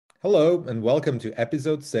Hello, and welcome to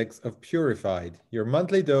episode 6 of Purified, your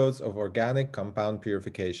monthly dose of organic compound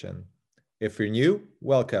purification. If you're new,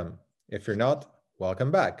 welcome. If you're not,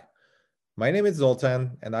 welcome back. My name is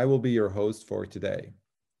Zoltan, and I will be your host for today.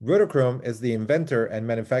 Rotochrome is the inventor and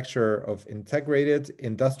manufacturer of integrated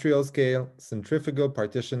industrial scale centrifugal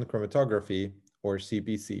partition chromatography, or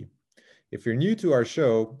CPC. If you're new to our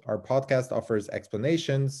show, our podcast offers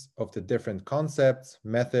explanations of the different concepts,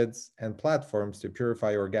 methods, and platforms to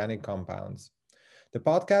purify organic compounds. The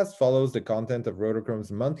podcast follows the content of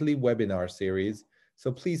Rotochrome's monthly webinar series, so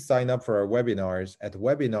please sign up for our webinars at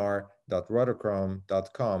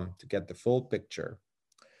webinar.rotochrome.com to get the full picture.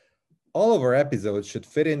 All of our episodes should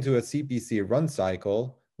fit into a CPC run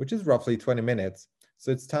cycle, which is roughly 20 minutes, so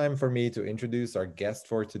it's time for me to introduce our guest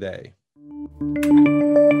for today.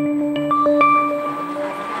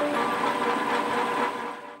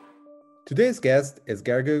 Today's guest is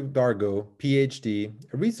Gergő Dargo, PhD,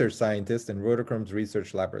 a research scientist in Rotochrome's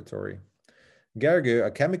research laboratory. Gergő,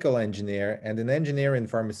 a chemical engineer and an engineer in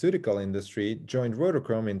pharmaceutical industry, joined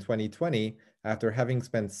Rotochrome in 2020 after having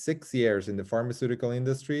spent 6 years in the pharmaceutical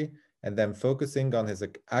industry and then focusing on his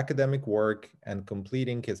academic work and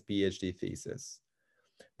completing his PhD thesis.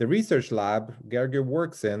 The research lab Gergő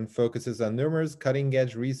works in focuses on numerous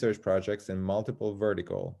cutting-edge research projects in multiple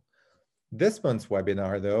verticals. This month's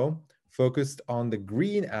webinar, though, focused on the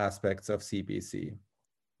green aspects of CPC.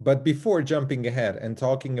 But before jumping ahead and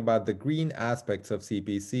talking about the green aspects of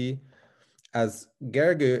CPC, as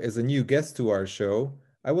Gergő is a new guest to our show,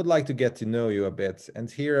 I would like to get to know you a bit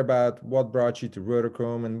and hear about what brought you to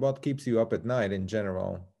Rotochrome and what keeps you up at night in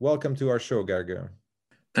general. Welcome to our show, Gergő.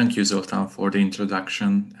 Thank you, Zoltan, for the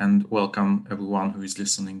introduction, and welcome everyone who is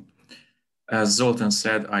listening. As Zoltan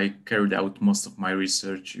said, I carried out most of my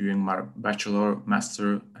research during my bachelor,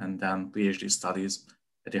 master, and then PhD studies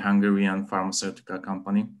at a Hungarian pharmaceutical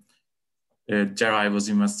company. There I was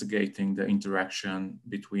investigating the interaction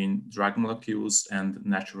between drug molecules and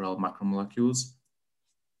natural macromolecules.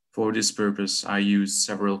 For this purpose, I used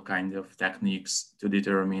several kinds of techniques to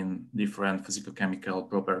determine different physicochemical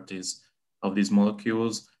properties of these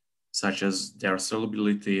molecules, such as their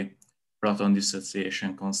solubility, proton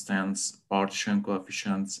dissociation constants, partition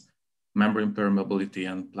coefficients, membrane permeability,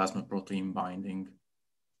 and plasma protein binding.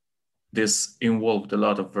 This involved a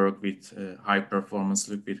lot of work with high-performance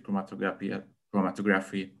liquid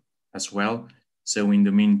chromatography as well. So in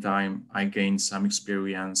the meantime, I gained some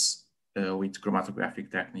experience with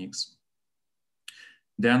chromatographic techniques.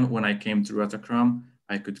 Then when I came to Rotochrome,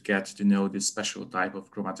 I could get to know this special type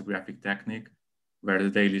of chromatographic technique where the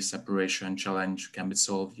daily separation challenge can be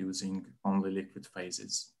solved using only liquid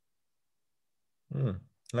phases.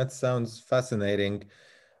 That sounds fascinating.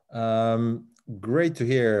 Great to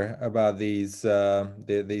hear about these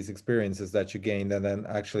experiences that you gained, and then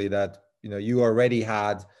actually that you already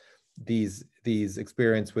had these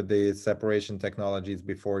experience with the separation technologies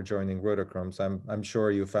before joining Rotochrome. So I'm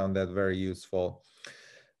sure you found that very useful.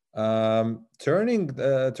 Turning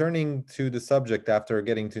to the subject after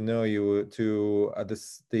getting to know you, to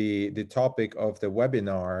the topic of the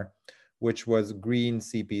webinar, which was green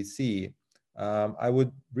CPC. I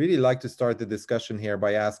would really like to start the discussion here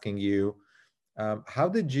by asking you, how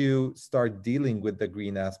did you start dealing with the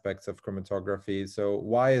green aspects of chromatography? So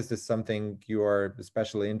why is this something you are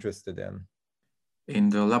especially interested in? In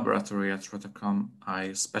the laboratory at Rotochrome,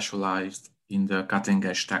 I specialized in the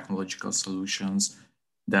cutting-edge technological solutions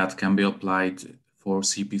that can be applied for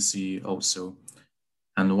CPC also.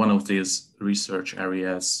 And one of these research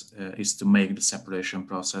areas is to make the separation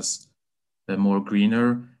process more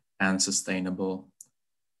greener and sustainable.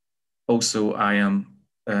 Also, I am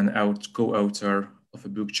an co-author of a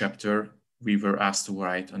book chapter we were asked to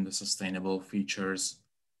write on the sustainable features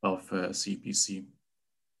of CPC.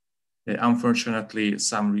 Unfortunately,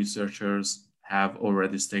 some researchers have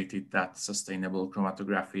already stated that sustainable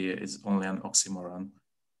chromatography is only an oxymoron.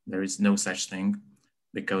 There is no such thing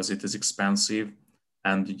because it is expensive,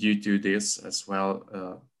 and due to this as well,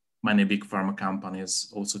 many big pharma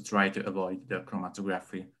companies also try to avoid the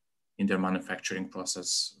chromatography in their manufacturing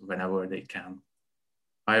process whenever they can.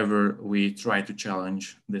 However, we try to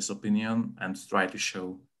challenge this opinion and try to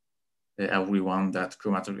show everyone that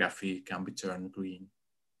chromatography can be turned green.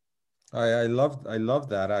 I love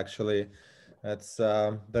that actually. That's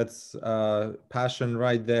passion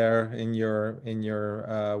right there in your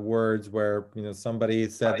words, where somebody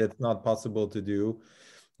said it's not possible to do,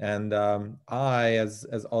 and I as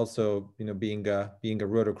also being a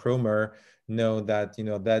Rotochromer know that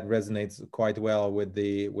that resonates quite well with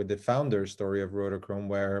the founder story of Rotochrome,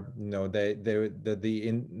 where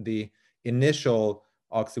the initial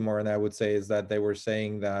oxymoron, I would say, is that they were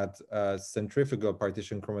saying that centrifugal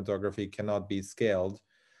partition chromatography cannot be scaled.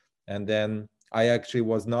 And then I actually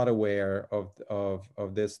was not aware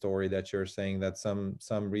of this story that you're saying, that some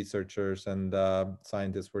researchers and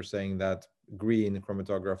scientists were saying that green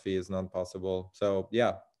chromatography is not possible. So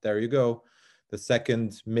yeah, there you go. The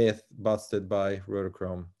second myth busted by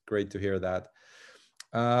Rhodochrome. Great to hear that.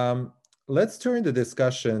 Let's turn the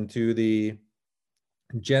discussion to the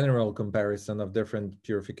general comparison of different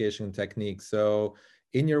purification techniques. So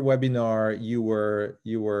in your webinar, you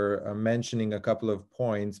were mentioning a couple of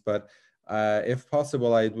points, but if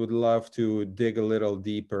possible, I would love to dig a little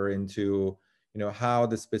deeper into how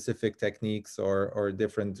the specific techniques or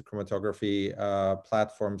different chromatography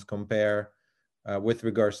platforms compare with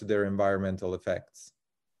regards to their environmental effects.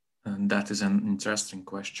 And that is an interesting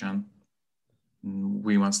question.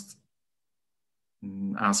 We must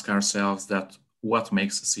ask ourselves that what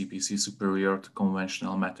makes CPC superior to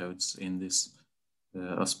conventional methods in this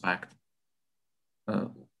aspect.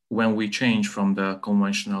 When we change from the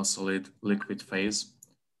conventional solid liquid phase,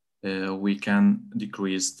 we can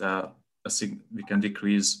decrease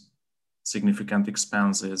significant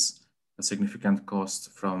expenses, a significant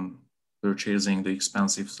cost from purchasing the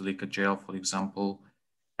expensive silica gel, for example,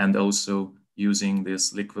 and also using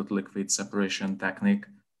this liquid-liquid separation technique.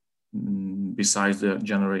 Besides the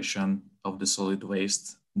generation of the solid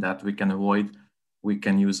waste that we can avoid, we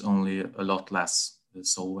can use only a lot less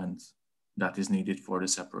solvent that is needed for the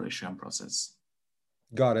separation process.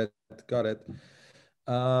 Got it. Got it.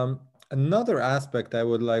 Another aspect I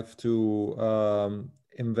would like to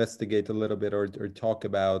investigate a little bit or talk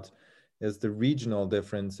about is the regional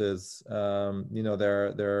differences.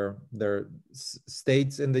 There are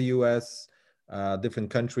states in the US, different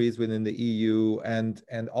countries within the EU,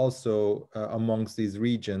 and also amongst these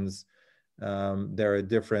regions, there are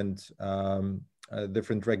different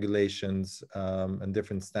regulations and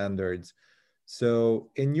different standards.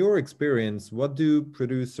 So in your experience, what do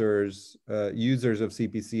producers, users of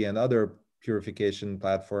CPC and other purification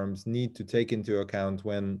platforms need to take into account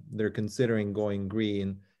when they're considering going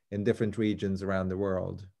green in different regions around the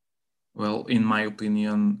world? Well, in my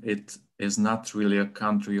opinion, it is not really a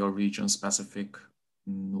country or region specific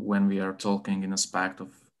when we are talking in aspect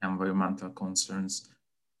of environmental concerns.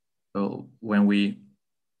 So when we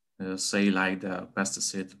say like the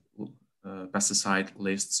pesticide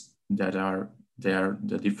lists that are there,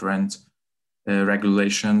 the different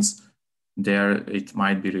regulations, there it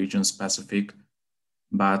might be region specific,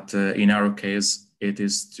 but in our case, it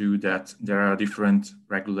is true that there are different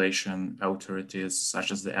regulation authorities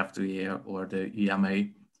such as the FDA or the EMA,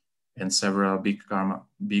 and several big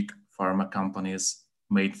pharma companies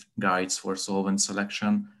made guides for solvent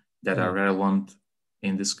selection that are relevant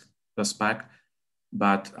in this aspect.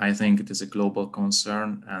 But I think it is a global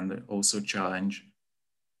concern and also challenge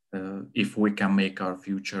if we can make our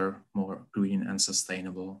future more green and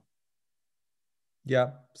sustainable.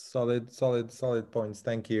 Yeah, solid points.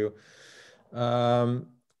 Thank you.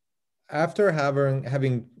 After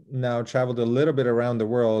having now traveled a little bit around the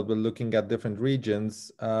world, but looking at different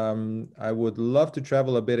regions, I would love to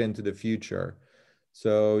travel a bit into the future.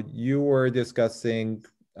 So you were discussing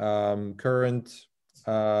current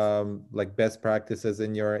like best practices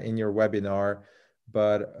in your webinar,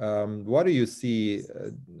 but what do you see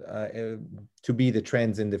to be the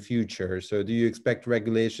trends in the future? So do you expect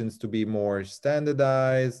regulations to be more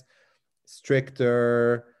standardized,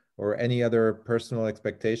 stricter, or any other personal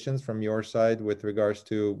expectations from your side with regards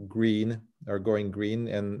to green or going green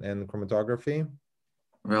and chromatography?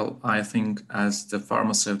 Well, I think as the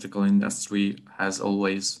pharmaceutical industry has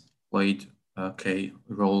always played a key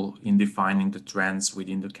role in defining the trends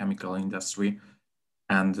within the chemical industry,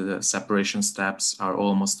 and the separation steps are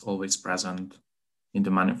almost always present in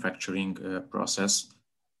the manufacturing process.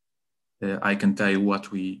 I can tell you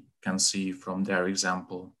what we can see from their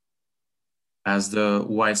example. As the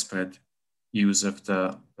widespread use of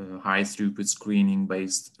the high throughput screening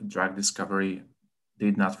based drug discovery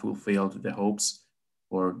did not fulfill the hopes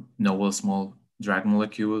for novel small drug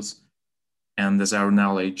molecules, and as our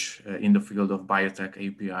knowledge in the field of biotech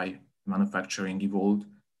API manufacturing evolved,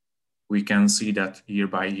 we can see that year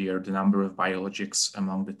by year, the number of biologics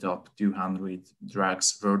among the top 200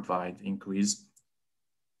 drugs worldwide increase.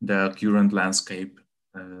 The current landscape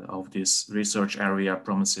of this research area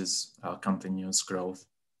promises continuous growth.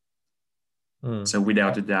 So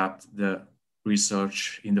without a doubt, the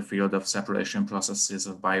research in the field of separation processes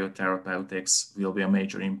of biotherapeutics will be a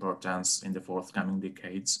major importance in the forthcoming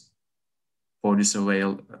decades. For this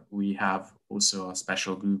avail, we have also a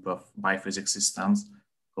special group of biophysics systems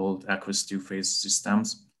called aqueous two-phase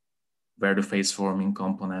systems. where the phase-forming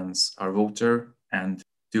components are water and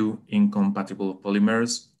two incompatible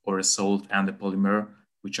polymers, or a salt and a polymer,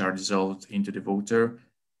 which are dissolved into the water,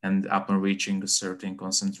 and upon reaching a certain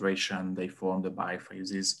concentration, they form the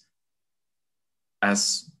biphases.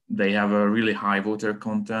 As they have a really high water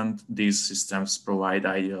content, these systems provide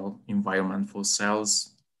ideal environment for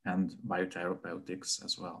cells and biotherapeutics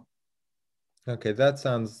as well. Okay, that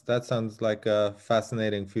sounds like a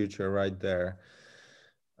fascinating future right there.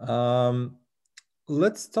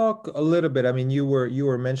 Let's talk a little bit. I mean, you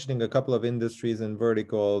were mentioning a couple of industries and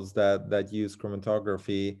verticals that use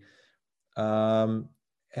chromatography.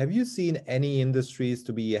 Have you seen any industries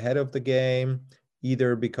to be ahead of the game,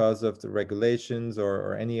 either because of the regulations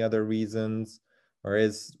or any other reasons? Or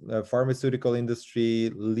is the pharmaceutical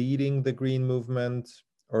industry leading the green movement?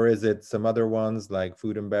 Or is it some other ones like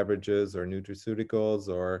food and beverages or nutraceuticals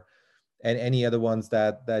or any other ones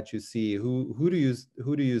that you see? Who do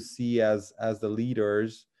you see as the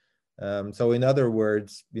leaders? So in other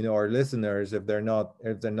words, our listeners, if they're not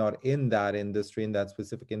in that industry, in that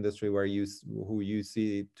specific industry who you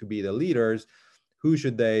see to be the leaders, who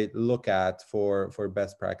should they look at for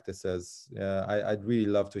best practices? I'd really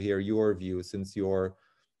love to hear your view, since you're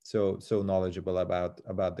so knowledgeable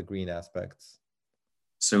about the green aspects.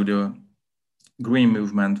 So the green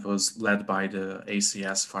movement was led by the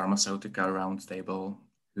ACS Pharmaceutical Roundtable,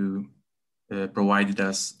 who provided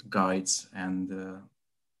us guides, and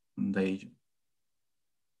they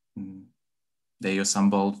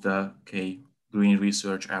assembled the key green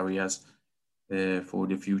research areas for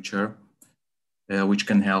the future, which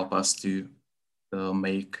can help us to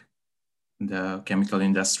make the chemical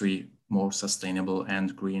industry more sustainable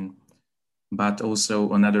and green. But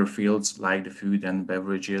also on other fields like the food and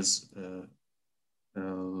beverages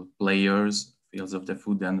fields of the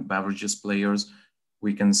food and beverages players,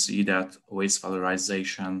 we can see that waste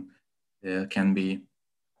valorization can be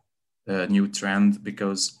a new trend,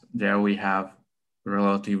 because there we have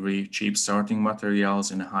relatively cheap starting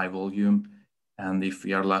materials in a high volume, and if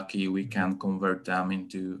we are lucky, we can convert them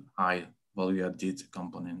into high value-added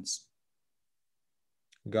components.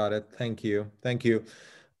 Got it. Thank you.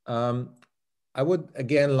 I would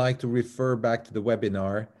again like to refer back to the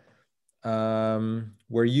webinar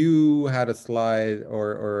where you had a slide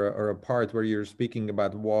or a part where you're speaking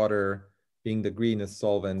about water being the greenest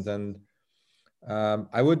solvent. And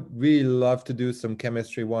I would really love to do some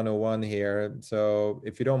chemistry 101 here. So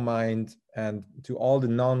if you don't mind, and to all the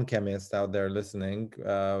non-chemists out there listening,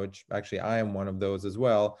 which actually I am one of those as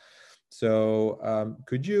well. So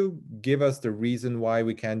could you give us the reason why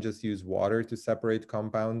we can't just use water to separate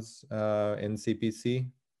compounds in CPC?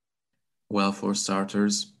 Well, for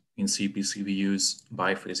starters, in CPC, we use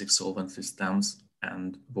biphasic solvent systems,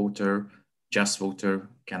 and just water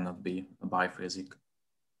cannot be a biphasic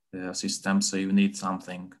system, so you need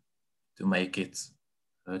something to make it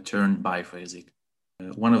turn biphasic.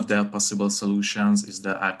 One of the possible solutions is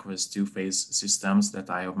the aqueous two-phase systems that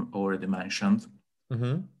I have already mentioned,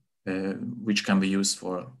 which can be used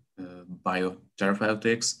for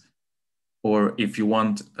biotherapeutics. Or if you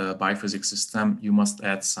want a biphasic system, you must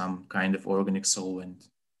add some kind of organic solvent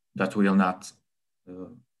that will not,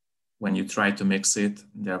 when you try to mix it,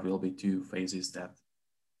 there will be two phases that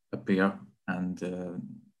appear, and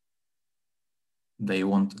they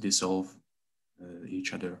won't dissolve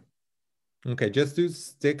each other. Okay, just to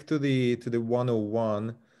stick to the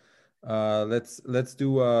 101, let's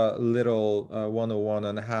do a little 101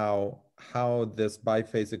 on how this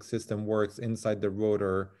biphasic system works inside the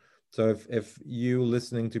rotor. So if you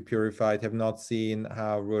listening to Purified have not seen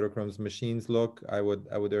how Rotochrome's machines look, I would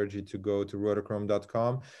urge you to go to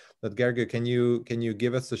rotochrome.com. But Gergő, can you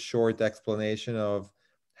give us a short explanation of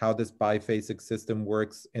how this biphasic system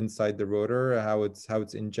works inside the rotor, how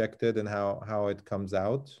it's injected and how it comes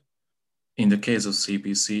out? In the case of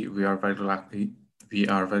CPC, we are very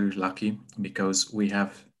lucky because we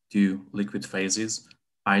have two liquid phases.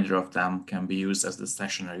 Either of them can be used as the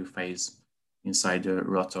stationary phase inside the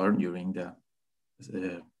rotor during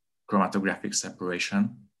the chromatographic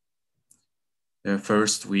separation.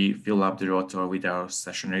 First, we fill up the rotor with our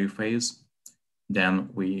stationary phase. Then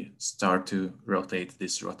we start to rotate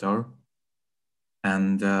this rotor,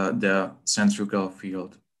 and the centrifugal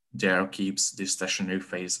field there keeps the stationary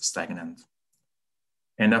phase stagnant.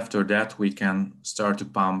 And after that, we can start to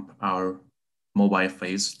pump our mobile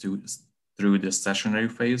phase through the stationary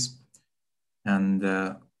phase. And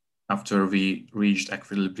after we reached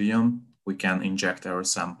equilibrium, we can inject our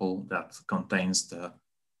sample that contains the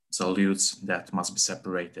solutes that must be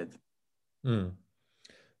separated.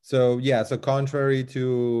 So yeah, so contrary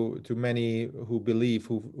to many who believe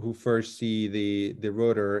who first see the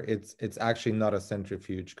rotor, it's actually not a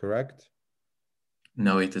centrifuge, correct?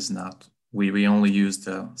 No, it is not. We only use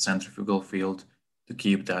the centrifugal field to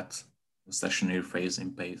keep that stationary phase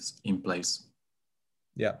in place.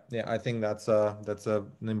 Yeah, yeah, I think that's an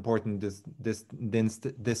important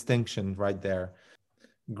distinction right there.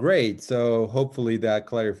 Great. So hopefully that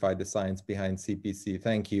clarified the science behind CPC.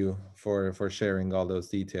 Thank you for sharing all those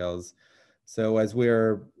details. So as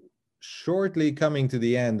we're shortly coming to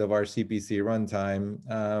the end of our CPC runtime,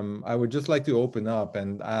 I would just like to open up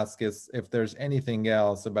and ask if there's anything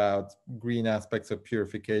else about green aspects of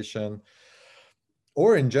purification,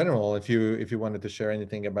 or in general, if you wanted to share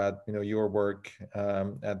anything about your work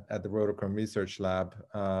at the Rotochrome Research Lab.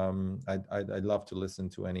 I'd love to listen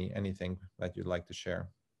to anything that you'd like to share.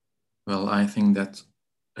 Well, I think that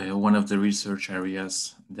one of the research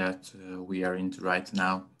areas that we are into right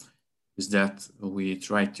now is that we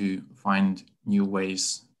try to find new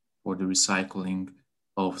ways for the recycling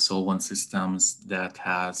of solvent systems that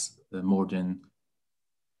has more than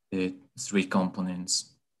 3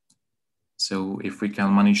 components. So if we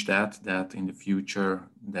can manage that in the future,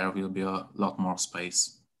 there will be a lot more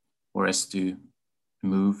space for us to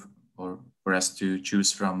move or for us to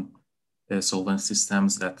choose from solvent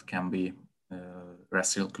systems that can be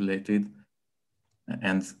recirculated.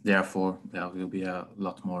 And therefore, there will be a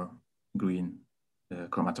lot more green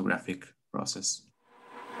chromatographic process.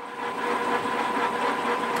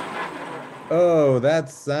 Oh, that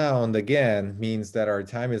sound again means that our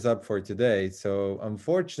time is up for today. So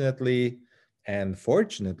unfortunately and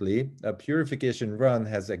fortunately, a purification run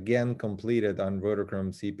has again completed on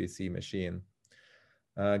Rotochrome CPC machine.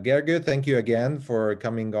 Gerge, thank you again for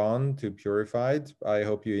coming on to Purified. I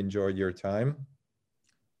hope you enjoyed your time.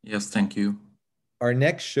 Yes, thank you. Our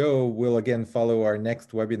next show will again follow our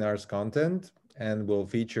next webinar's content and will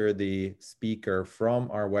feature the speaker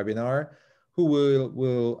from our webinar, who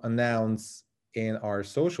will announce in our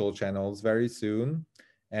social channels very soon.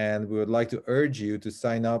 And we would like to urge you to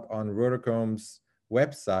sign up on Rotochrome's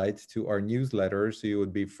website to our newsletter so you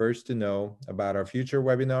would be first to know about our future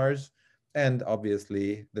webinars and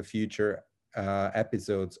obviously the future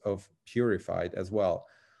episodes of Purified as well.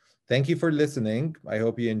 Thank you for listening. I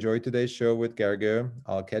hope you enjoyed today's show with Gerge.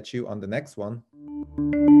 I'll catch you on the next one.